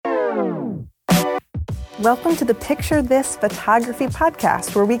Welcome to the Picture This Photography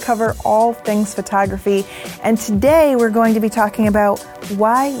podcast, where we cover all things photography. And today we're going to be talking about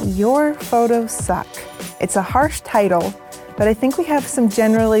why your photos suck. It's a harsh title, but I think we have some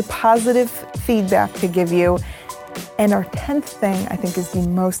generally positive feedback to give you. And our 10th thing, I think, is the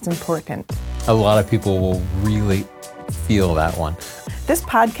most important. A lot of people will really feel that one. This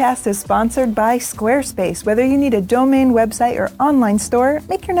podcast is sponsored by Squarespace. Whether you need a domain, website, or online store,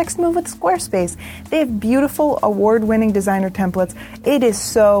 make your next move with Squarespace. They have beautiful, award-winning designer templates. It is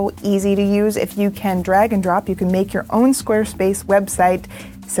so easy to use. If you can drag and drop, you can make your own Squarespace website.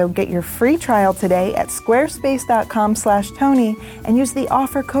 So get your free trial today at squarespace.com/Tony and use the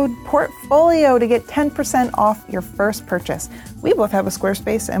offer code PORTFOLIO to get 10% off your first purchase. We both have a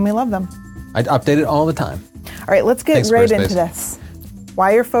Squarespace and we love them. I update it all the time. All right, let's get right into this.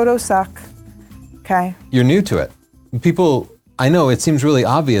 Why your photos suck. Okay. You're new to it. People, I know it seems really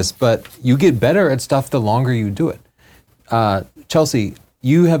obvious, but you get better at stuff the longer you do it. Chelsea,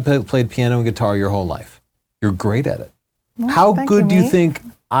 you have played piano and guitar your whole life. You're great at it. Well, How good do you think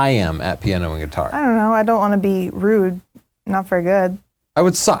I am at piano and guitar? I don't know. I don't want to be rude. Not very good. I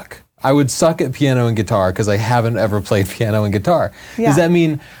would suck. I would suck at piano and guitar because I haven't ever played piano and guitar. Yeah. Does that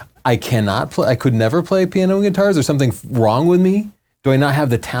mean I cannot play? I could never play piano and guitar? Is there something wrong with me? Do I not have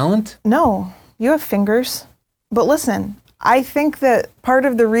the talent? No, you have fingers. But listen, I think that part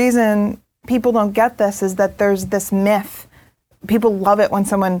of the reason people don't get this is that there's this myth. People love it when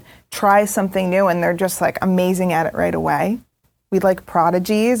someone tries something new and they're just like amazing at it right away. We like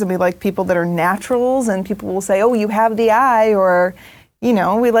prodigies and we like people that are naturals, and people will say, oh, you have the eye, or, you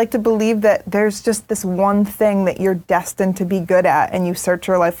know, we like to believe that there's just this one thing that you're destined to be good at and you search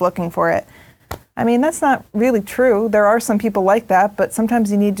your life looking for it. I mean, that's not really true. There are some people like that, but sometimes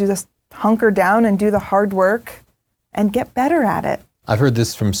you need to just hunker down and do the hard work and get better at it. I've heard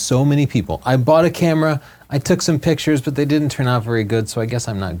this from so many people. I bought a camera, I took some pictures, but they didn't turn out very good, so I guess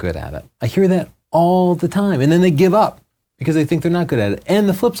I'm not good at it. I hear that all the time, and then they give up because they think they're not good at it. And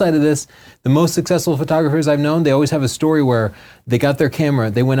the flip side of this, the most successful photographers I've known, they always have a story where they got their camera,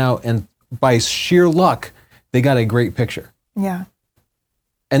 they went out, and by sheer luck, they got a great picture. Yeah.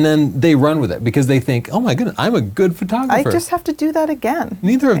 And then they run with it because they think, oh my goodness, I'm a good photographer. I just have to do that again.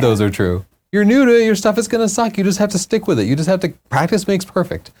 Neither of those are true. You're new to it, your stuff is gonna suck. You just have to stick with it. You just have to, practice makes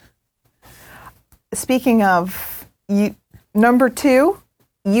perfect. Speaking of, number 2,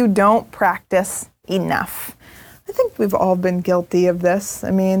 you don't practice enough. I think we've all been guilty of this.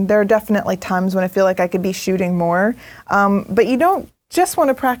 I mean, there are definitely times when I feel like I could be shooting more, but you don't just want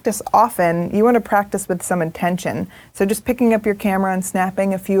to practice often. You want to practice with some intention. So just picking up your camera and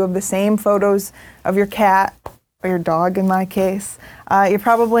snapping a few of the same photos of your cat, or your dog in my case, you're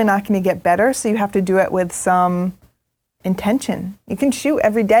probably not going to get better, so you have to do it with some intention. You can shoot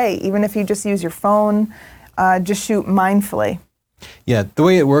every day, even if you just use your phone, just shoot mindfully. Yeah, the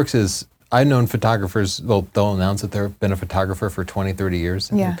way it works is, I've known photographers, well, they'll announce that they've been a photographer for 20, 30 years,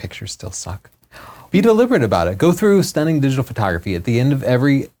 and their pictures still suck. Be deliberate about it. Go through Stunning Digital Photography. At the end of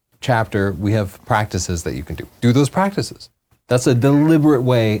every chapter, we have practices that you can do. Do those practices. That's a deliberate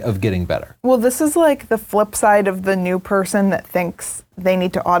way of getting better. Well, this is like the flip side of the new person that thinks they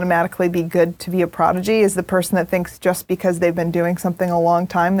need to automatically be good to be a prodigy, is the person that thinks just because they've been doing something a long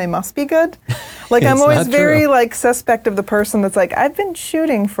time, they must be good. Like, I'm always very like suspect of the person that's like, I've been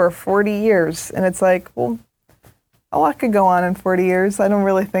shooting for 40 years. And it's like, well, a lot could go on in 40 years. I don't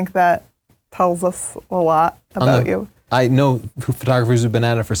really think that tells us a lot about you. I know photographers who've been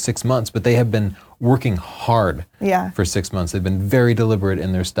at it for 6 months, but they have been working hard for 6 months. They've been very deliberate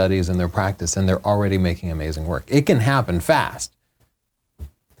in their studies and their practice, and they're already making amazing work. It can happen fast.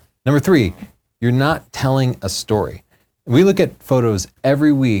 Number 3, you're not telling a story. We look at photos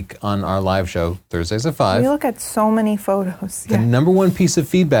every week on our live show, Thursdays at 5. We look at so many photos. The number one piece of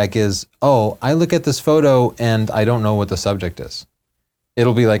feedback is, oh, I look at this photo and I don't know what the subject is.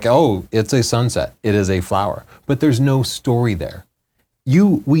 It'll be like, oh, it's a sunset. It is a flower. But there's no story there.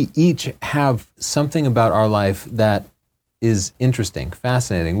 We each have something about our life that is interesting,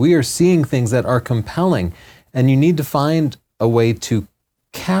 fascinating. We are seeing things that are compelling, and you need to find a way to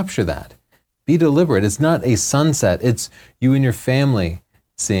capture that. Be deliberate. It's not a sunset. It's you and your family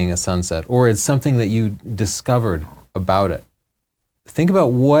seeing a sunset, or it's something that you discovered about it. Think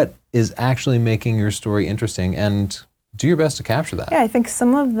about what is actually making your story interesting and do your best to capture that. Yeah, I think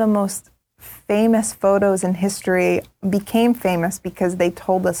some of the most famous photos in history became famous because they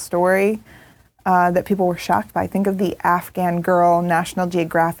told a story that people were shocked by. Think of the Afghan girl National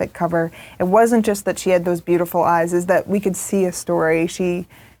Geographic cover. It wasn't just that she had those beautiful eyes, is that we could see a story. She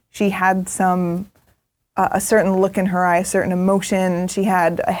had some a certain look in her eye, a certain emotion. She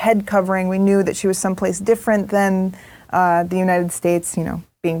had a head covering. We knew that she was someplace different than the United States,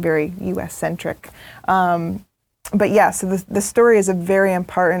 being very U.S.-centric. But yeah, so the story is a very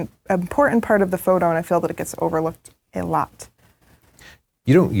important part of the photo, and I feel that it gets overlooked a lot.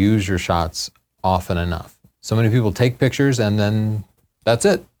 You don't use your shots often enough. So many people take pictures and then that's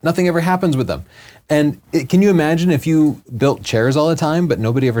it. Nothing ever happens with them. And can you imagine if you built chairs all the time, but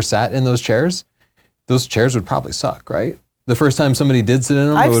nobody ever sat in those chairs? Those chairs would probably suck, right? The first time somebody did sit in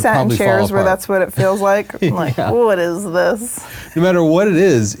them, it would probably fall apart. I've sat in chairs where that's what it feels like. I'm like, what is this? No matter what it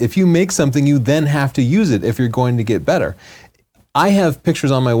is, if you make something, you then have to use it if you're going to get better. I have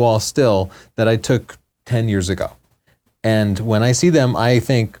pictures on my wall still that I took 10 years ago. And when I see them, I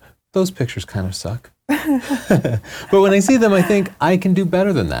think, those pictures kind of suck. But when I see them, I think I can do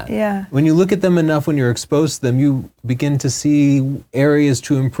better than that. Yeah. When you look at them enough, when you're exposed to them, you begin to see areas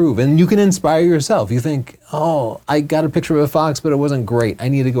to improve. And you can inspire yourself. You think, oh, I got a picture of a fox, but it wasn't great. I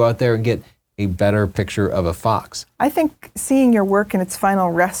need to go out there and get a better picture of a fox. I think seeing your work in its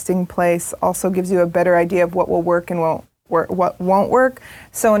final resting place also gives you a better idea of what will work and what won't work.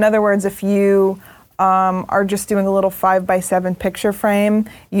 So in other words, if you are just doing a little 5x7 picture frame,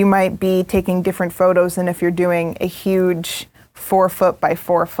 you might be taking different photos than if you're doing a huge 4 foot by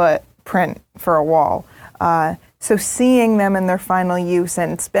 4 foot print for a wall. So seeing them in their final use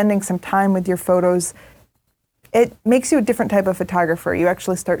and spending some time with your photos, it makes you a different type of photographer. You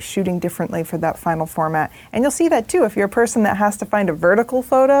actually start shooting differently for that final format. And you'll see that too. If you're a person that has to find a vertical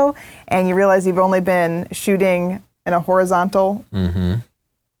photo and you realize you've only been shooting in a horizontal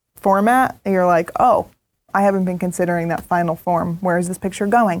format, you're like, oh, I haven't been considering that final form. Where is this picture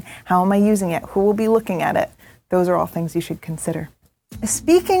going? How am I using it? Who will be looking at it? Those are all things you should consider.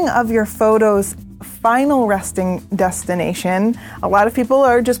 Speaking of your photos' final resting destination, a lot of people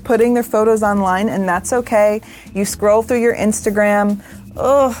are just putting their photos online, and that's okay. You scroll through your Instagram.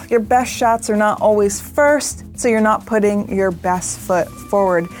 Your best shots are not always first, so you're not putting your best foot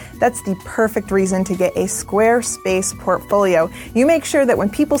forward. That's the perfect reason to get a Squarespace portfolio. You make sure that when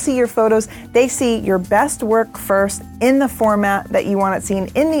people see your photos, they see your best work first in the format that you want it seen,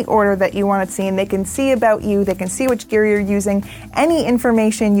 in the order that you want it seen. They can see about you. They can see which gear you're using. Any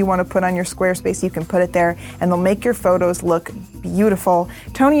information you want to put on your Squarespace, you can put it there, and they'll make your photos look beautiful.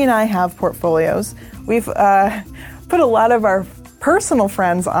 Tony and I have portfolios. We've put a lot of our personal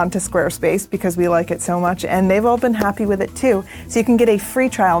friends onto Squarespace because we like it so much, and they've all been happy with it too. So you can get a free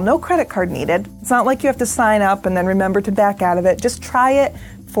trial, no credit card needed. It's not like you have to sign up and then remember to back out of it. Just try it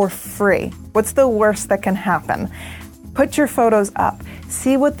for free. What's the worst that can happen? Put your photos up.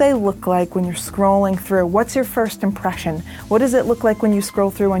 See what they look like when you're scrolling through. What's your first impression? What does it look like when you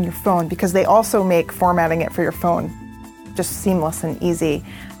scroll through on your phone? Because they also make formatting it for your phone just seamless and easy.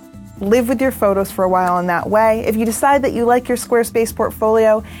 Live with your photos for a while in that way. If you decide that you like your Squarespace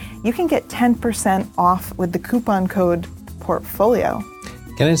portfolio, you can get 10% off with the coupon code portfolio.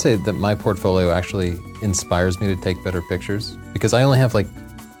 Can I say that my portfolio actually inspires me to take better pictures? Because I only have like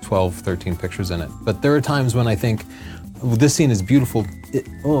 12, 13 pictures in it. But there are times when I think, this scene is beautiful.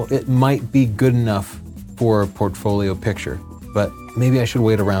 It might be good enough for a portfolio picture, but maybe I should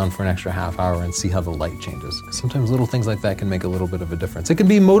wait around for an extra half hour and see how the light changes. Sometimes little things like that can make a little bit of a difference. It can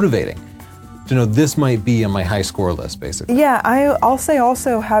be motivating to know this might be on my high score list, basically. Yeah, I'll say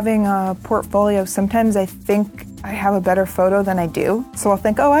also having a portfolio, sometimes I think I have a better photo than I do. So I'll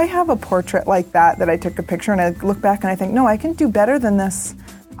think, oh, I have a portrait like that I took a picture, and I look back and I think, no, I can do better than this.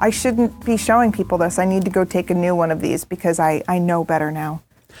 I shouldn't be showing people this. I need to go take a new one of these because I know better now.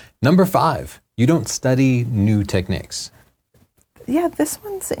 Number 5, you don't study new techniques. Yeah, this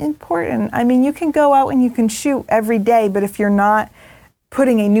one's important. I mean, you can go out and you can shoot every day, but if you're not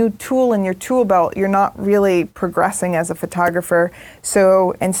putting a new tool in your tool belt, you're not really progressing as a photographer.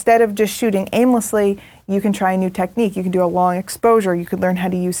 So instead of just shooting aimlessly, you can try a new technique. You can do a long exposure. You could learn how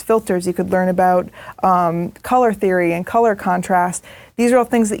to use filters. You could learn about color theory and color contrast. These are all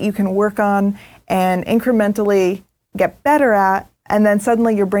things that you can work on and incrementally get better at. And then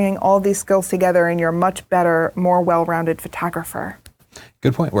suddenly you're bringing all these skills together and you're a much better, more well-rounded photographer.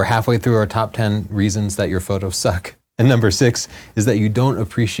 Good point. We're halfway through our top 10 reasons that your photos suck. And number 6 is that you don't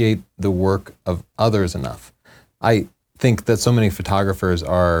appreciate the work of others enough. I think that so many photographers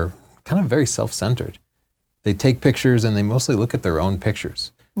are kind of very self-centered. They take pictures and they mostly look at their own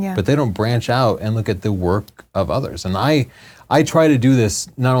pictures. Yeah. But they don't branch out and look at the work of others. And I try to do this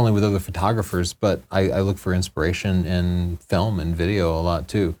not only with other photographers, but I look for inspiration in film and video a lot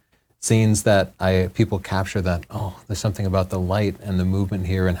too. Scenes that people capture that, oh, there's something about the light and the movement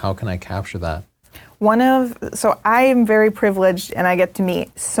here, and how can I capture that? So I am very privileged and I get to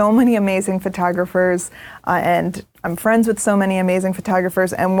meet so many amazing photographers and I'm friends with so many amazing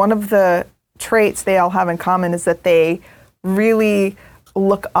photographers. And one of the traits they all have in common is that they really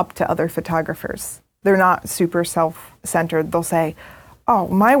look up to other photographers. They're not super self-centered. They'll say, oh,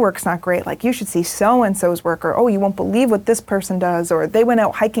 my work's not great. Like, you should see so-and-so's work, or, oh, you won't believe what this person does, or they went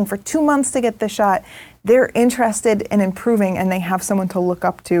out hiking for 2 months to get this shot. They're interested in improving, and they have someone to look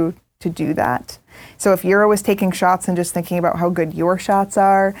up to do that. So if you're always taking shots and just thinking about how good your shots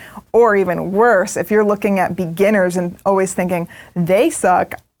are, or even worse, if you're looking at beginners and always thinking, they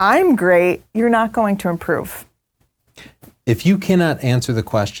suck, I'm great, you're not going to improve. If you cannot answer the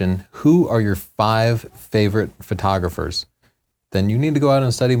question, who are your 5 favorite photographers, then you need to go out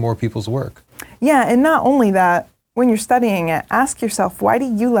and study more people's work. Yeah, and not only that, when you're studying it, ask yourself, why do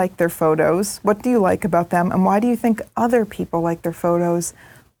you like their photos? What do you like about them? And why do you think other people like their photos?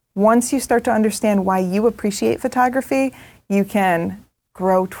 Once you start to understand why you appreciate photography, you can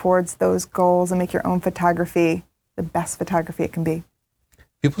grow towards those goals and make your own photography the best photography it can be.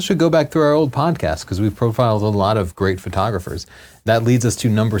 People should go back through our old podcast because we've profiled a lot of great photographers. That leads us to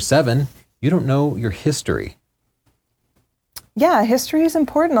number 7. You don't know your history. Yeah, history is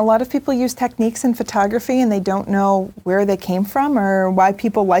important. A lot of people use techniques in photography and they don't know where they came from or why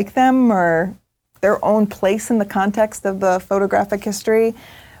people like them or their own place in the context of the photographic history.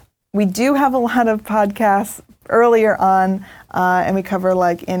 We do have a lot of podcasts earlier on, and we cover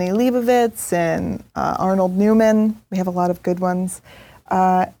like Annie Leibovitz and Arnold Newman. We have a lot of good ones.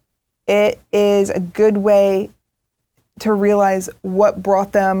 It is a good way to realize what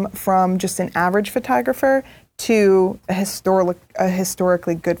brought them from just an average photographer to a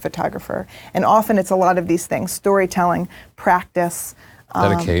historically good photographer. And often it's a lot of these things: storytelling, practice,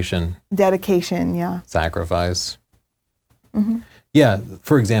 dedication, yeah. Sacrifice. Mm-hmm. Yeah,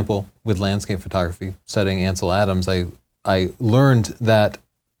 for example, with landscape photography, studying Ansel Adams, I learned that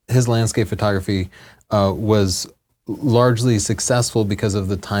his landscape photography was largely successful because of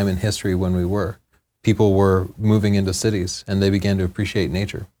the time in history when we were. People were moving into cities and they began to appreciate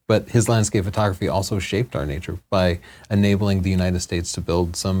nature. But his landscape photography also shaped our nature by enabling the United States to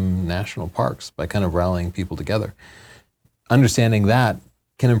build some national parks, by kind of rallying people together. Understanding that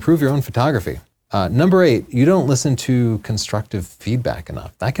can improve your own photography. Number 8, you don't listen to constructive feedback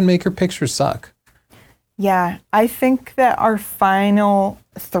enough. That can make your pictures suck. Yeah, I think that our final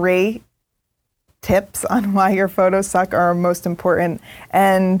 3 tips on why your photos suck are most important.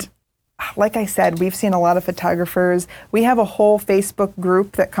 And like I said, we've seen a lot of photographers. We have a whole Facebook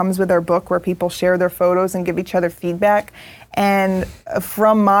group that comes with our book where people share their photos and give each other feedback. And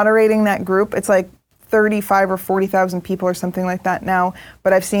from moderating that group, it's like 35 or 40,000 people or something like that now.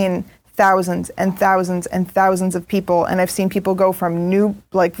 But I've seen thousands and thousands and thousands of people. And I've seen people go from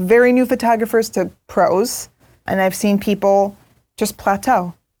very new photographers to pros. And I've seen people just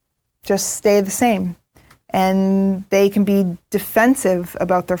plateau, just stay the same. And they can be defensive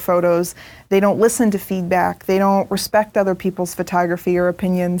about their photos. They don't listen to feedback. They don't respect other people's photography or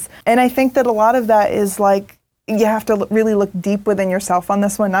opinions. And I think that a lot of that is like, you have to really look deep within yourself on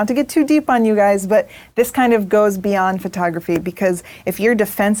this one. Not to get too deep on you guys, but this kind of goes beyond photography, because if you're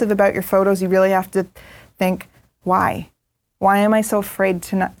defensive about your photos, you really have to think, why? Why am I so afraid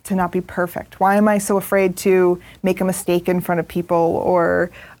to not be perfect? Why am I so afraid to make a mistake in front of people or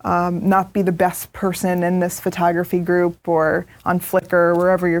not be the best person in this photography group or on Flickr or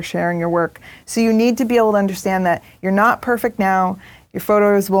wherever you're sharing your work? So you need to be able to understand that you're not perfect now. Your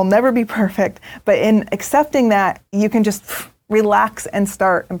photos will never be perfect. But in accepting that, you can just relax and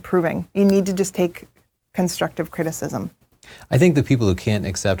start improving. You need to just take constructive criticism. I think the people who can't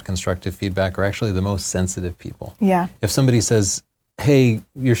accept constructive feedback are actually the most sensitive people. Yeah. If somebody says, hey,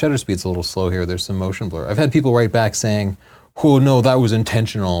 your shutter speed's a little slow here, there's some motion blur. I've had people write back saying, oh, no, that was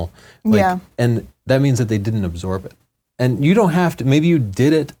intentional. Yeah. And that means that they didn't absorb it. And you don't have to, maybe you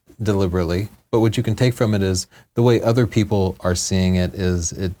did it deliberately, but what you can take from it is the way other people are seeing it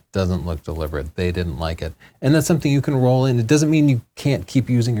is it doesn't look deliberate. They didn't like it. And that's something you can roll in. It doesn't mean you can't keep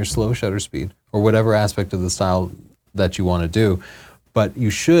using your slow shutter speed or whatever aspect of the style that you want to do, but you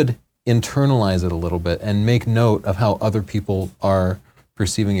should internalize it a little bit and make note of how other people are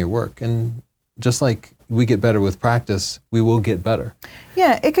perceiving your work. And just like we get better with practice, we will get better.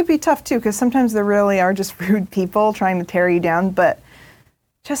 Yeah, it could be tough too, because sometimes there really are just rude people trying to tear you down, but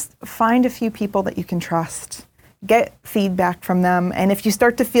just find a few people that you can trust. Get feedback from them. And if you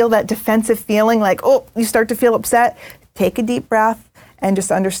start to feel that defensive feeling, like, oh, you start to feel upset, take a deep breath and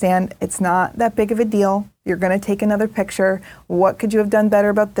just understand it's not that big of a deal. You're going to take another picture. What could you have done better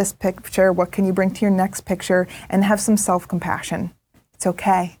about this picture? What can you bring to your next picture? And have some self-compassion. It's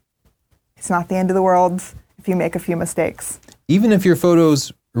okay. It's not the end of the world if you make a few mistakes. Even if your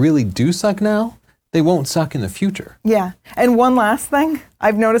photos really do suck now, they won't suck in the future. Yeah. And one last thing,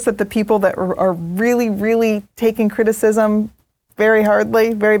 I've noticed that the people that are really, really taking criticism very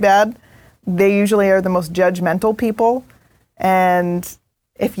hardly, very bad, they usually are the most judgmental people. And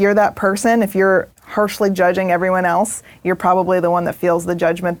if you're that person, if you're harshly judging everyone else, you're probably the one that feels the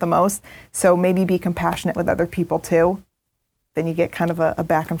judgment the most. So maybe be compassionate with other people too. Then you get kind of a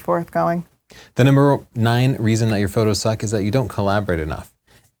back and forth going. The number 9 reason that your photos suck is that you don't collaborate enough.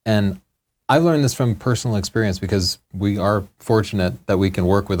 And I've learned this from personal experience because we are fortunate that we can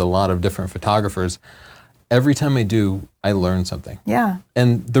work with a lot of different photographers. Every time I do, I learn something. Yeah.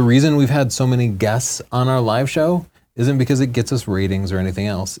 And the reason we've had so many guests on our live show isn't because it gets us ratings or anything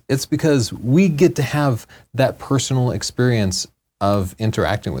else. It's because we get to have that personal experience of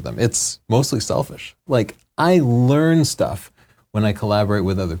interacting with them. It's mostly selfish. Like, I learn stuff when I collaborate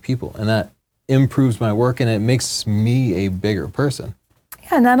with other people, and that improves my work and it makes me a bigger person.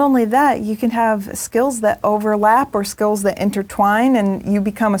 Yeah, not only that, you can have skills that overlap or skills that intertwine, and you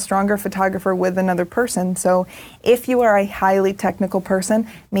become a stronger photographer with another person. So if you are a highly technical person,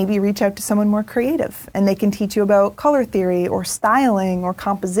 maybe reach out to someone more creative, and they can teach you about color theory or styling or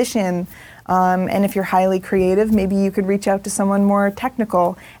composition. And if you're highly creative, maybe you could reach out to someone more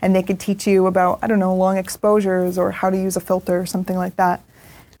technical, and they could teach you about, I don't know, long exposures or how to use a filter or something like that.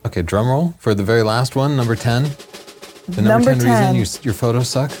 Okay, drum roll for the very last one, number 10. The number 10 reason your photos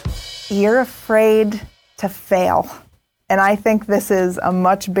suck? You're afraid to fail. And I think this is a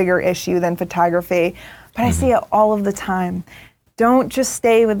much bigger issue than photography, but I see it all of the time. Don't just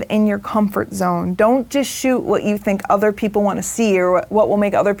stay within your comfort zone. Don't just shoot what you think other people want to see or what will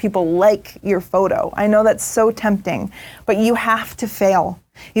make other people like your photo. I know that's so tempting, but you have to fail.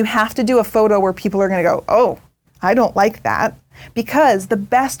 You have to do a photo where people are going to go, oh, I don't like that. Because the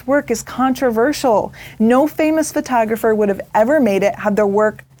best work is controversial. No famous photographer would have ever made it had their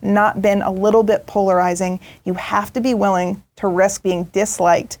work not been a little bit polarizing. You have to be willing to risk being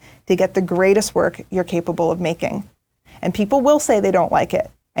disliked to get the greatest work you're capable of making. And people will say they don't like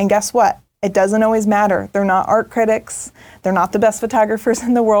it. And guess what? It doesn't always matter. They're not art critics. They're not the best photographers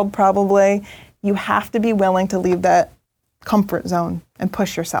in the world, probably. You have to be willing to leave that comfort zone and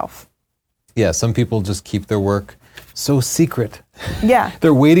push yourself. Yeah, some people just keep their work so secret. Yeah.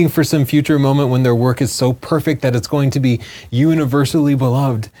 They're waiting for some future moment when their work is so perfect that it's going to be universally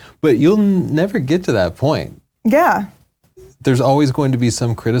beloved. But you'll never get to that point. Yeah. There's always going to be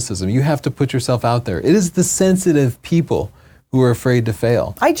some criticism. You have to put yourself out there. It is the sensitive people who are afraid to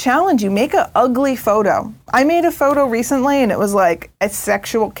fail. I challenge you, make an ugly photo. I made a photo recently and it was like a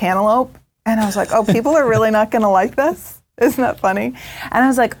sexual cantaloupe. And I was like, oh, people are really not going to like this? Isn't that funny? And I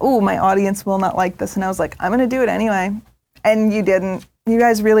was like, oh, my audience will not like this. And I was like, I'm going to do it anyway. And you didn't. You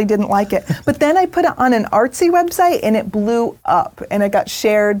guys really didn't like it. But then I put it on an artsy website and it blew up and it got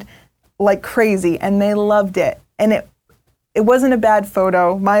shared like crazy and they loved it. And it wasn't a bad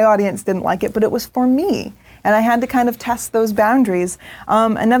photo. My audience didn't like it, but it was for me. And I had to kind of test those boundaries.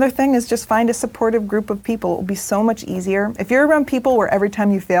 Another thing is just find a supportive group of people. It will be so much easier. If you're around people where every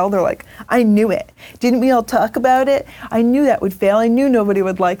time you fail, they're like, I knew it. Didn't we all talk about it? I knew that would fail. I knew nobody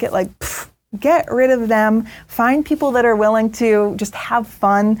would like it. Like, get rid of them. Find people that are willing to just have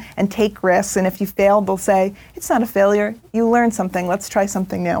fun and take risks. And if you fail, they'll say, it's not a failure. You learned something. Let's try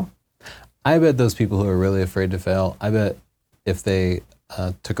something new. I bet those people who are really afraid to fail, I bet if they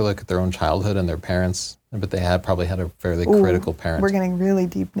took a look at their own childhood and their parents, but they probably had a fairly critical parent. We're getting really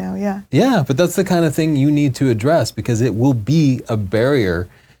deep now, yeah. Yeah, but that's the kind of thing you need to address because it will be a barrier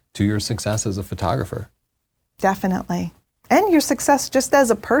to your success as a photographer. Definitely. And your success just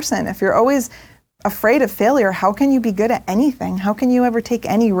as a person. If you're always afraid of failure, how can you be good at anything? How can you ever take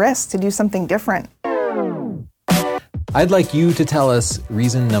any risks to do something different? I'd like you to tell us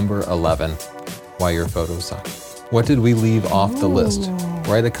reason number 11, why your photos suck. What did we leave off the list?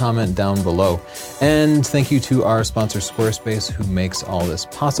 Write a comment down below. And thank you to our sponsor, Squarespace, who makes all this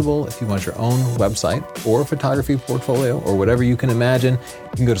possible. If you want your own website or photography portfolio or whatever you can imagine, you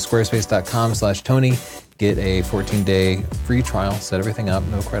can go to squarespace.com/Tony, get a 14-day free trial, set everything up,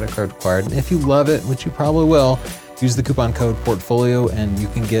 no credit card required. And if you love it, which you probably will, use the coupon code PORTFOLIO and you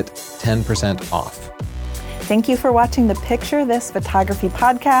can get 10% off. Thank you for watching the Picture This Photography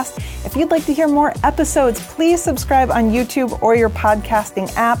podcast. If you'd like to hear more episodes, please subscribe on YouTube or your podcasting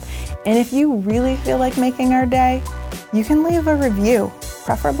app. And if you really feel like making our day, you can leave a review,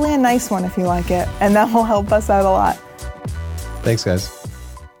 preferably a nice one if you like it, and that will help us out a lot. Thanks, guys.